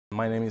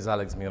My name is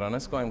Alex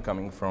Mironescu. I'm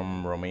coming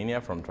from Romania,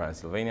 from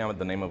Transylvania.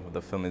 The name of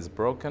the film is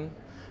Broken,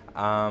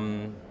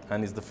 and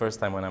it's the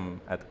first time when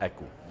I'm at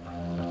ECU.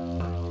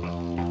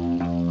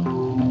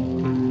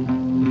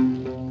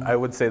 I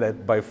would say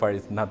that by far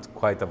it's not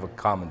quite of a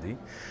comedy.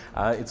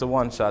 It's a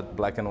one-shot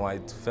black and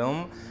white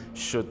film,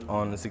 shot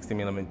on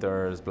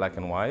 60mm black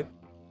and white.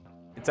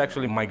 It's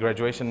actually my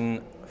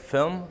graduation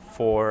film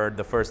for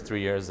the first 3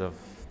 years of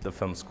the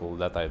film school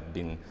that I've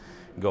been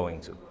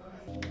going to.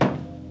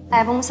 Ai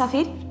avut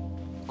musafiri?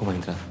 Cum ai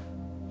intrat?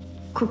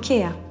 Cu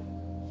cheia.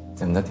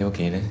 Ți-am dat eu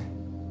cheile?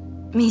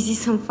 Mi-ai zis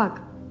să-mi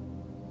fac.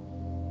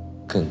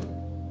 Când?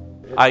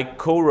 I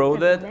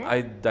co-wrote it,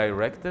 I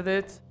directed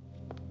it.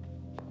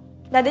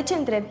 Dar de ce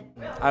întrebi?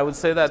 I would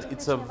say that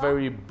it's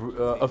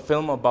a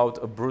film about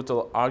a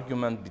brutal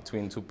argument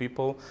between two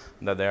people,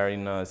 that they are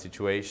in a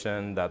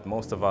situation that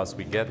most of us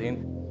we get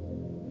in.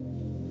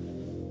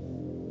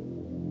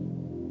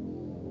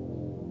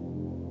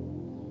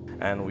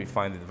 And we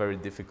find it very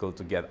difficult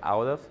to get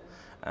out of,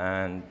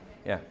 and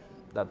yeah,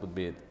 that would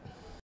be it.